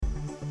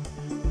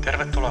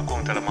Tervetuloa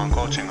kuuntelemaan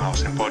Coaching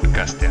Housen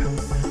podcastia.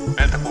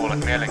 Meiltä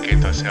kuulet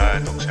mielenkiintoisia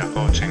ajatuksia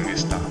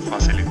coachingista,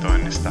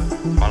 fasilitoinnista,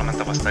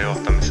 valmentavasta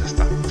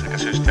johtamisesta sekä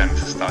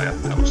systeemisestä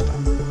ajattelusta.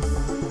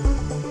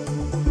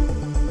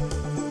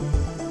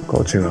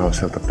 Coaching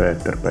Houselta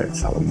Peter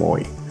Peitsalo,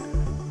 moi!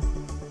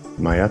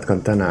 Mä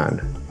jatkan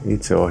tänään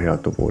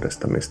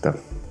itseohjautuvuudesta, mistä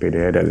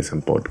pidin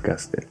edellisen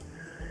podcastin.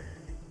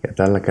 Ja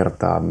tällä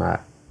kertaa mä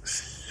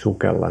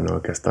sukellan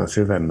oikeastaan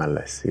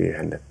syvemmälle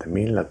siihen, että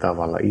millä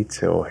tavalla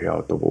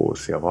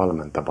itseohjautuvuus ja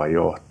valmentava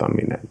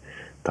johtaminen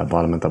tai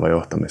valmentava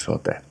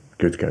johtamisote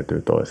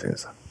kytkeytyy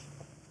toisiinsa.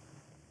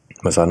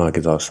 Mä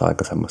sanoinkin tuossa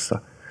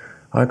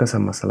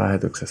aikaisemmassa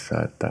lähetyksessä,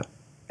 että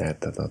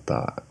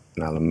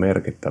näillä on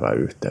merkittävä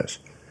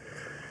yhteys.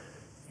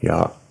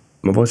 Ja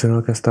mä voisin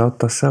oikeastaan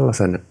ottaa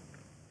sellaisen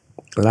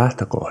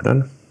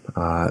lähtökohdan.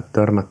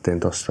 Törmättiin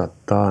tuossa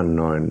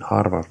taannoin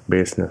Harvard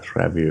Business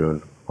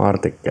Reviewn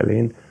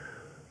artikkeliin,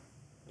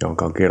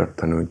 jonka on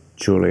kirjoittanut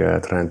Julia ja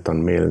Trenton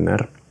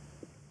Milner.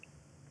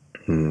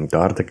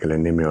 Tämä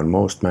artikkelin nimi on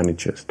Most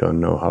Managers Don't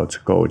Know How to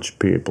Coach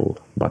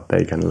People, but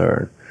They Can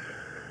Learn.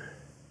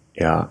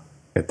 Ja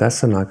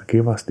tässä on aika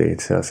kivasti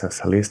itse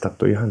asiassa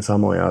listattu ihan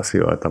samoja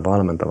asioita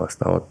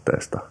valmentavasta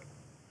otteesta,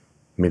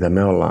 mitä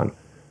me ollaan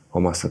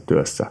omassa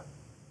työssä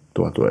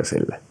tuotu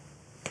esille.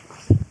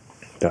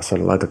 Tässä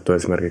on laitettu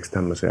esimerkiksi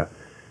tämmöisiä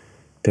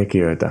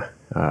tekijöitä,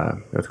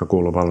 jotka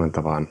kuuluu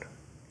valmentavaan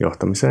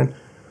johtamiseen,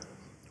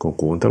 kuin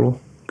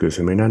kuuntelu,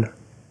 kysyminen,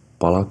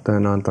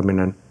 palautteen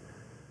antaminen,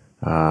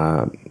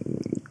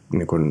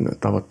 niin kuin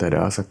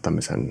tavoitteiden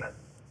asettamisen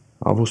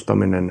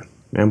avustaminen,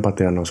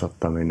 empatian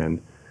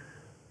osoittaminen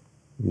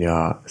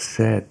ja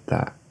se,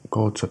 että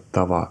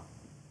coachattava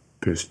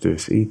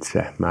pystyisi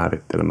itse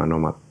määrittelemään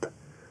omat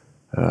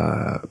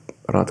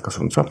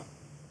ratkaisunsa.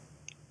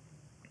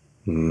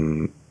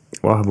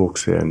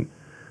 Vahvuuksien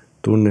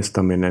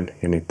tunnistaminen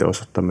ja niiden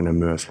osoittaminen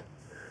myös.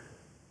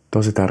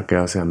 Tosi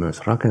tärkeä asia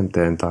myös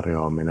rakenteen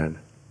tarjoaminen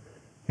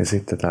ja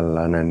sitten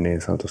tällainen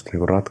niin sanotusti niin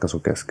kuin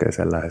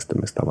ratkaisukeskeisen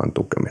lähestymistavan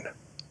tukeminen.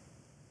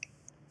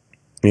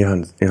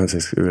 Ihan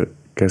siis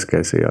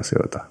keskeisiä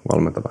asioita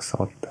valmentavassa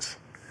otteessa.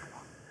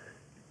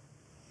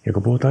 Ja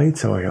kun puhutaan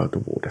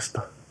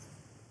itseohjautuvuudesta,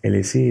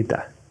 eli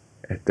siitä,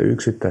 että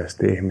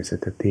yksittäiset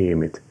ihmiset ja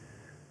tiimit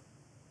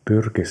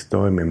pyrkisivät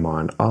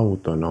toimimaan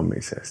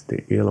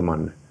autonomisesti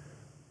ilman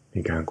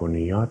ikään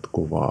kuin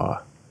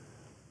jatkuvaa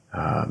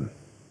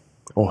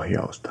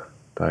ohjausta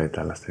tai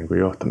tällaista niin kuin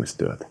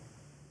johtamistyötä.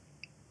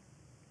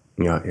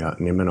 Ja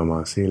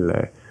nimenomaan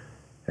silleen,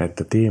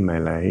 että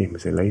tiimeillä ja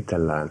ihmisillä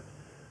itsellään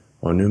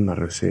on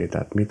ymmärrys siitä,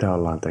 että mitä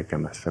ollaan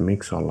tekemässä,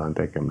 miksi ollaan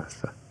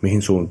tekemässä,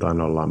 mihin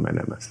suuntaan ollaan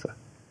menemässä.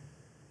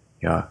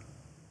 Ja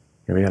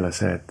vielä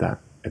se, että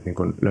niin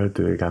kuin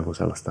löytyy ikään kuin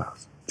sellaista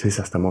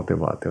sisäistä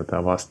motivaatiota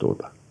ja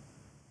vastuuta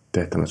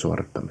tehtävän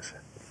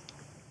suorittamiseen.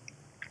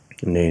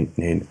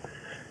 Niin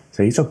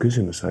se iso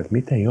kysymys on, että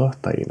miten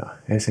johtajina,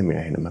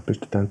 esimiehinä me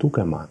pystytään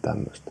tukemaan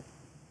tämmöistä.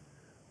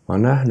 Mä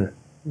oon nähnyt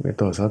ja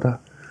toisaalta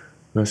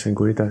myös niin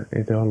kuin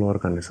itse ollut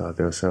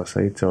organisaatioissa,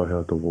 jossa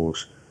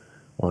itseohjautuvuus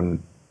on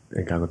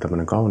ikään kuin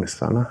tämmöinen kaunis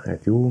sana,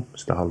 että juu,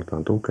 sitä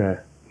halutaan tukea,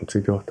 mutta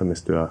sitten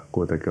johtamistyö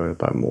kuitenkin on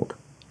jotain muuta.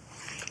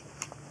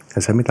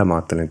 Ja se, mitä mä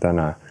ajattelin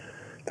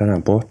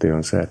tänään pohtia,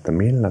 on se, että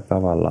millä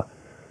tavalla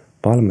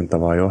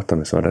valmentavaa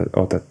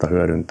johtamisotetta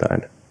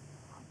hyödyntäen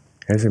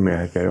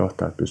esimiehet ja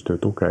johtajat pystyy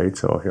tukemaan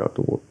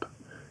itseohjautuvuutta.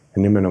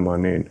 Ja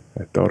nimenomaan niin,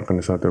 että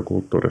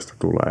organisaatiokulttuurista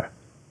tulee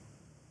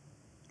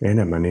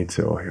enemmän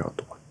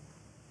itseohjautuva.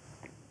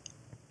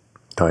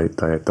 Tai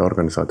että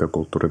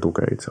organisaatiokulttuuri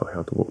tukee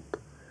itseohjautuvuutta.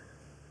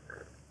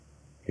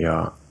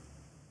 Ja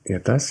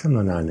tässä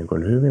mä näen niin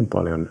kuin hyvin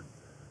paljon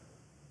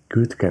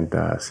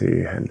kytkentää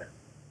siihen,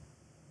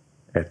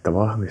 että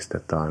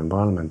vahvistetaan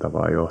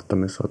valmentavaa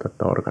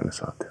johtamisotetta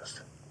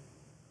organisaatiossa.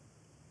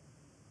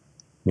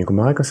 Niin kuin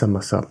mä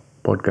aikaisemmassa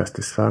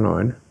podcastissa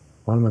sanoin,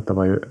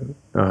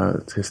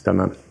 siis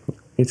tämä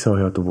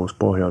itseohjautuvuus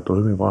pohjautuu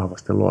hyvin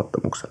vahvasti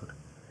luottamukselle.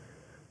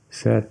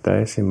 Se, että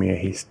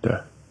esimiehistö,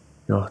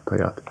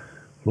 johtajat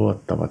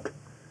luottavat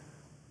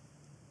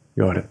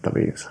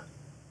johdettaviinsa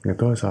ja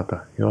toisaalta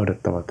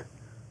johdettavat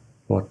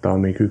luottaa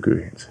omiin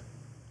kykyihinsä.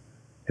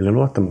 Eli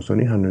luottamus on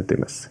ihan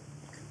ytimessä.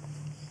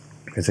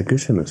 Ja se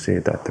kysymys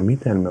siitä, että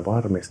miten me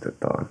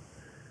varmistetaan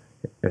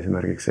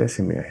esimerkiksi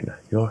esimiehinä,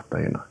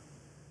 johtajina,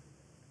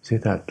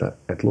 sitä, että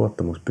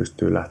luottamus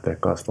pystyy lähteä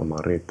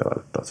kasvamaan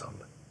riittävälle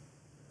tasolle.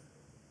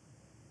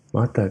 Mä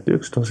ajattelen, että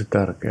yksi tosi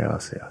tärkeä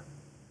asia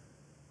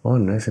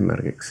on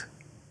esimerkiksi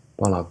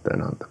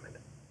palautteen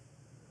antaminen.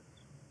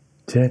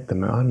 Se, että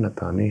me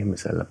annetaan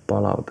ihmiselle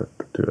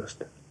palautetta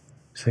työstä,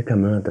 sekä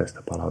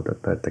myönteistä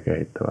palautetta että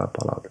kehittävää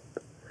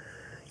palautetta.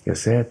 Ja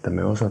se, että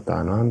me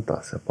osataan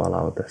antaa se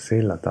palaute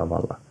sillä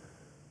tavalla,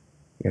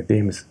 että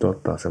ihmiset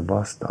ottaa sen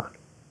vastaan,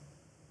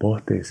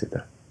 pohtii sitä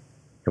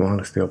ja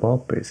mahdollisesti jopa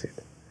oppii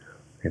siitä.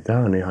 Ja tämä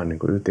on ihan niin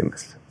kuin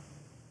ytimessä.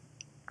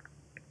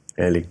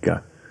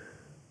 Elikkä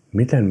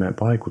miten me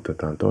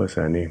vaikutetaan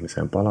toiseen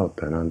ihmiseen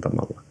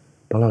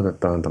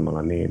palautetta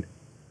antamalla niin,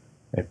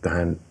 että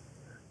hän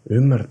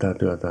ymmärtää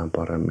työtään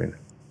paremmin,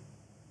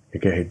 ja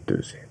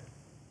kehittyy siinä.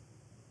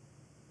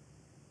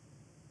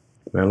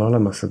 Meillä on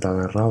olemassa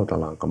tällainen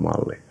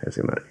rautalankamalli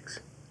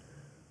esimerkiksi,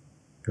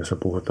 jossa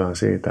puhutaan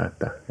siitä,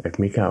 että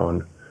mikä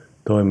on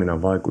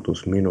toiminnan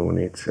vaikutus minuun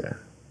itseen.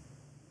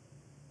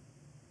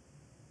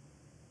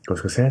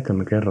 Koska se, että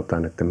me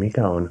kerrotaan, että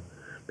mitä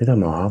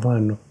mä oon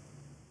havainnut,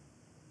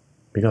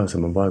 mikä on se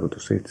mun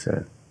vaikutus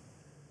itseen,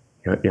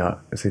 ja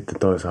sitten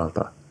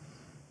toisaalta,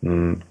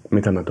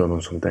 mitä mä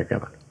toivon sun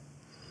tekevän.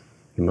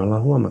 Niin me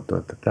ollaan huomattu,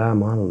 että tämä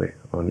malli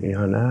on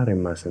ihan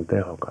äärimmäisen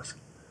tehokas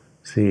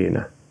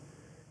siinä,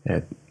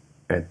 että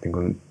niin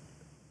kun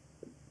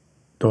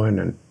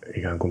toinen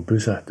ikään kuin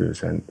pysähtyy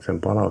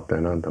sen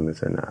palautteen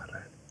antamisen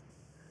ääreen.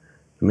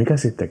 Ja mikä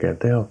sitten tekee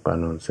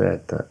tehokkaan on se,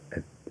 että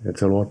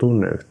se luo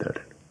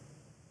tunneyhteyden.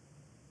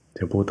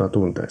 Siinä puhutaan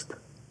tunteista.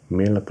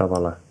 Millä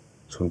tavalla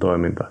sun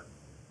toiminta,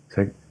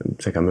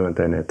 sekä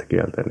myönteinen että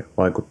kielteinen,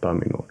 vaikuttaa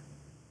minuun.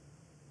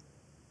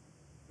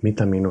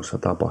 Mitä minussa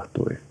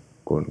tapahtui,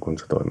 kun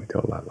sä toimit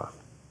jollain lailla.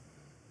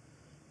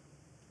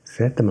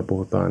 Se, että me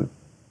puhutaan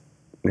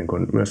niin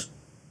kuin myös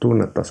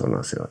tunnetason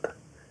asioita,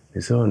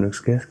 niin se on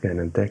yksi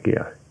keskeinen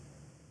tekijä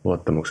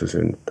luottamuksen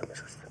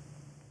synnyttämisessä.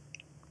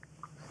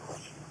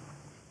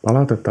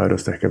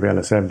 Palautetaitosta ehkä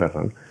vielä sen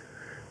verran,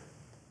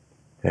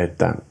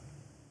 että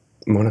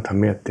monethan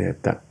miettii,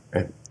 että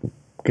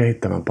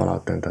kehittävän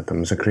palautteen tai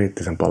tämmöisen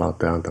kriittisen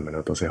palautteen antaminen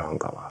on tosi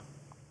hankalaa.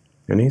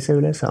 Ja niin se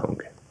yleensä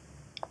onkin.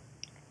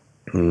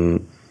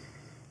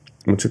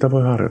 Mutta sitä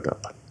voi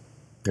harjoitella.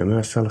 Ja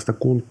myös sellaista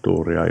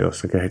kulttuuria,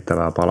 jossa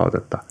kehittävää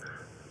palautetta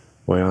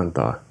voi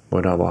antaa,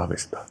 voidaan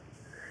vahvistaa.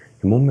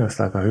 Ja mun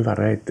mielestä aika hyvä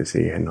reitti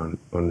siihen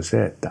on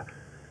se, että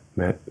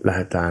me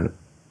lähdetään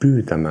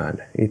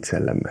pyytämään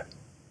itsellemme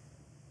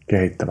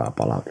kehittävää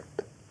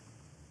palautetta.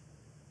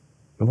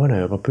 Me voidaan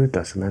jopa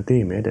pyytää se meidän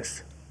tiimi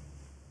edessä.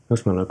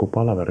 Jos meillä on joku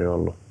palaveri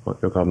ollut,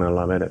 joka me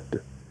ollaan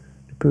vedetty,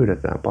 niin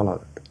pyydetään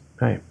palautetta.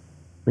 Hei,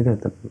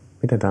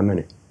 miten tämä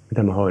meni?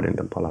 Miten mä hoidin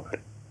tämän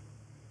palaverin?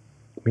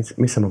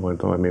 Missä mä voin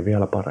toimia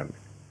vielä paremmin?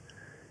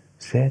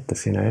 Se, että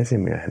sinä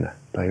esimiehenä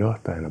tai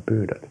johtajana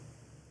pyydät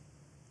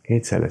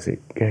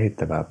itsellesi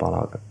kehittävää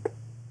palautetta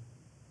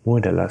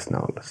muiden läsnä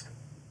ollessa,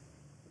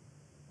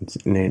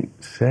 niin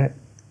se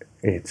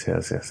itse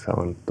asiassa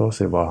on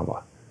tosi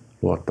vahva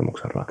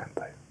luottamuksen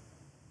rakentaja.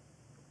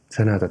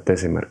 Sä näytät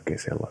esimerkkiä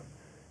silloin,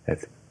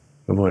 että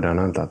me voidaan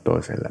antaa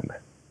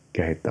toisillemme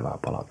kehittävää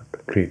palautetta,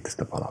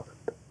 kriittistä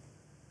palautetta.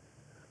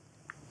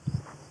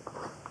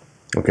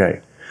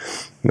 Okei.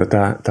 No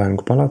tämä niin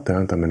palautteen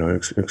antaminen on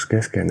yksi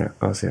keskeinen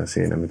asia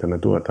siinä, mitä me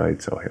tuetaan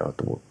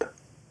itseohjautuvuutta.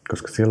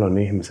 Koska silloin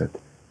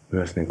ihmiset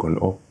myös niin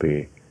kuin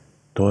oppii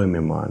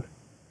toimimaan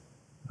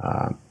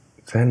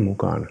sen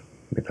mukaan,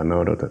 mitä me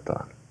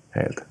odotetaan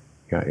heiltä.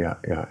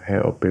 Ja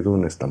he oppii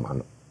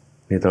tunnistamaan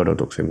niitä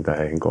odotuksia, mitä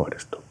heihin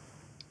kohdistuu.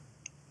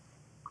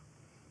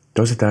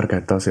 Tosi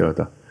tärkeitä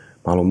asioita, mä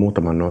haluan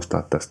muutaman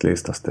nostaa tästä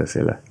listasta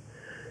esille,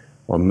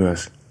 on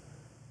myös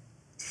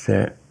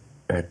se,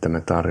 että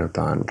me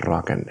tarjotaan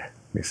rakenne,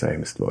 missä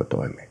ihmiset voi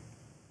toimia.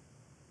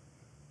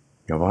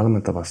 Ja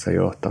valmentavassa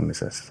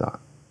johtamisessa,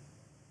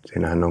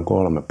 siinähän on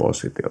 3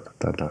 positiota,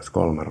 tai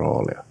 3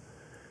 roolia.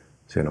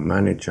 Siinä on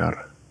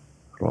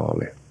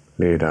manager-rooli,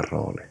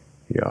 leader-rooli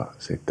ja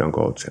sitten on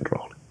coachin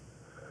rooli.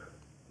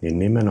 Niin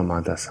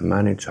nimenomaan tässä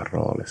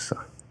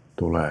manager-roolissa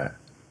tulee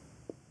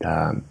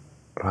tämä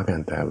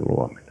rakenteen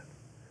luominen.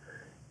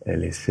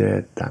 Eli se,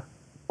 että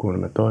kun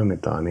me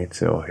toimitaan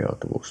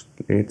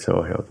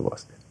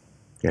itseohjautuvasti,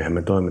 eihän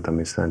me toimita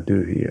missään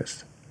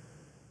tyhjiössä.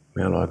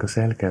 Meillä on aika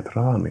selkeät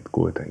raamit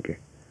kuitenkin,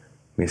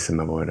 missä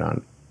me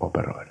voidaan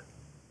operoida.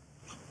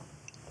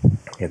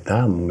 Ja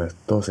tämä on mun mielestä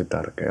tosi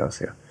tärkeä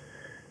asia.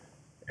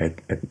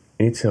 Et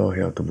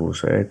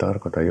itseohjautuvuus ei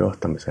tarkoita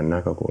johtamisen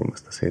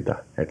näkökulmasta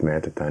sitä, että me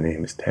jätetään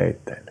ihmiset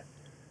heitteille.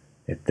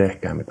 Että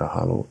tehkää mitä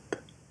haluatte.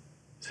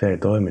 Se ei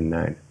toimi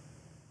näin.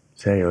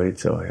 Se ei ole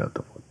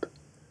itseohjautuvuutta.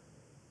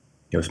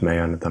 Jos me ei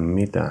anneta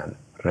mitään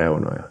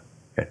reunoja,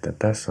 että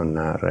tässä on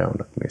nämä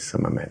reunat, missä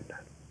me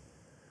mennään.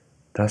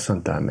 Tässä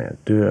on tämä meidän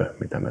työ,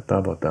 mitä me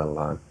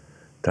tavoitellaan.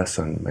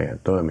 Tässä on meidän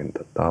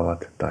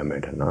toimintatavat tai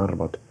meidän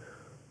arvot.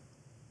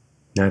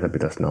 Näitä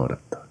pitäisi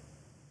noudattaa.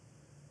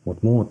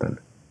 Mutta muuten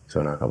se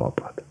on aika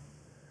vapaata.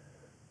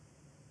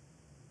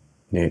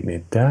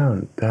 Niin tämä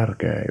on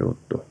tärkeä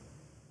juttu,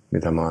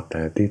 mitä mä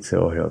ajattelen, että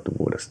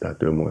itseohjautuvuudessa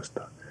täytyy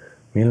muistaa.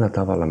 Millä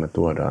tavalla me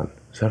tuodaan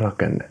se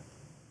rakenne,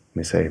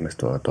 missä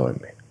ihmiset voi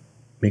toimia.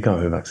 Mikä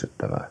on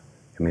hyväksyttävää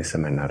ja missä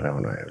mennään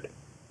reunojen yli.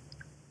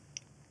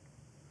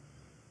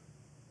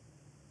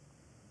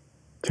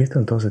 Sitten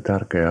on tosi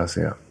tärkeä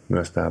asia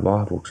myös tämä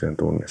vahvuuksien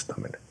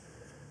tunnistaminen.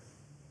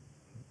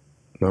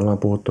 Me ollaan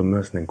puhuttu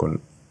myös niin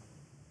kuin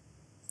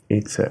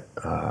itse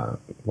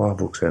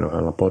vahvuuksien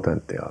ohella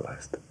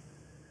potentiaaleista.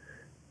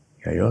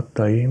 Ja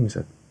jotta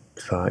ihmiset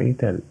saa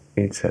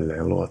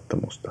itselleen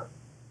luottamusta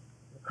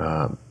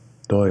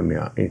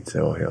toimia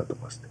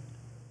itseohjautuvasti,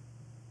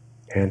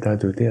 heidän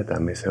täytyy tietää,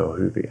 missä he on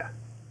hyviä.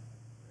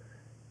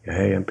 Ja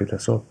heidän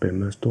pitäisi oppia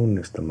myös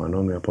tunnistamaan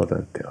omia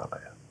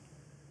potentiaaleja.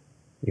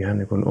 Ihan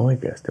niin kuin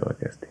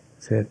oikeasti.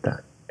 Se, että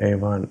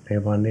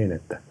ei vaan niin,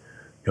 että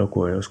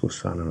joku on joskus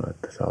sanonut,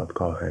 että sä oot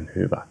kauhean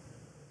hyvä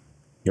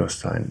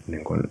jossain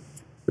niin kuin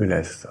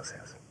yleisessä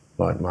asiassa.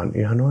 Vaan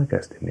ihan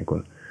oikeasti niin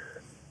kuin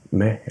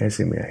me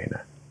esimiehinä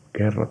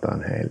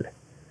kerrotaan heille,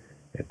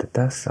 että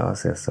tässä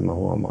asiassa mä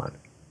huomaan,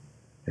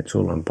 että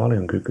sulla on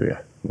paljon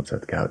kykyjä, mutta sä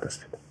et käytä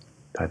sitä.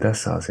 Tai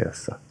tässä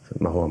asiassa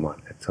mä huomaan,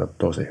 että sä oot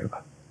tosi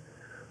hyvä.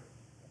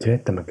 Se,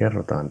 että me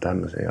kerrotaan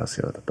tämmöisiä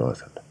asioita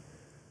toiselle,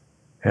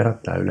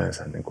 herättää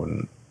yleensä niin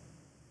kuin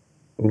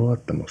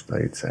luottamusta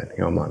itseen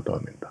ja omaan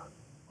toimintaan,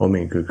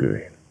 omiin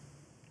kykyihin.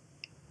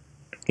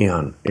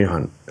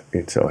 Ihan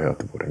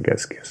itseohjautuvuuden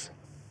keskiössä.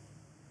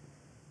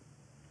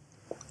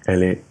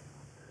 Eli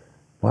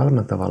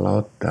valmentavalla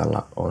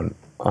otteella on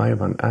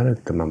aivan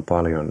älyttömän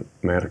paljon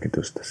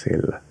merkitystä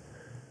sillä,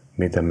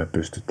 miten me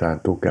pystytään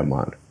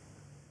tukemaan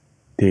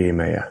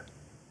tiimejä,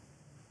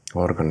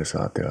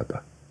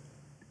 organisaatioita,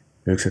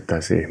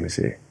 yksittäisiä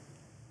ihmisiä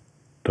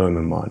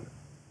toimimaan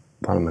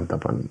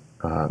valmentavan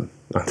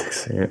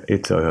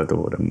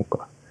itseohjautuvuuden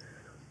mukaan.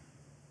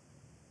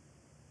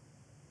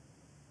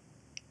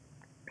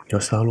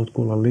 Jos sä haluat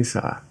kuulla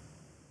lisää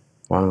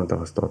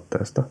valmentavasta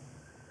otteesta,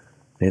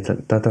 niin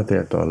tätä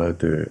tietoa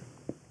löytyy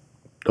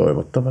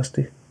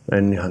toivottavasti.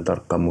 En ihan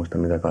tarkkaan muista,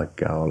 mitä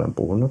kaikkea olen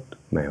puhunut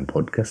meidän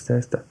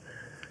podcasteista.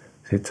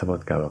 Sitten sä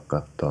voit käydä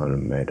katsoa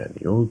meidän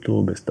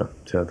YouTubesta.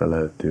 Sieltä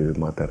löytyy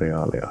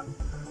materiaalia.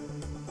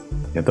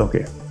 Ja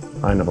toki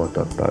aina voit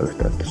ottaa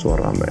yhteyttä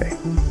suoraan meihin.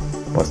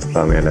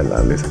 Vastataan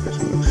mielellään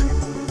lisäkysymyksiin.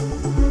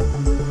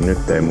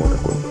 Nyt ei muuta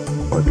kuin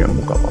oikein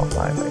mukavaa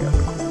päivän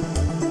jatkoa.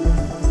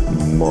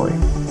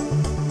 Moi!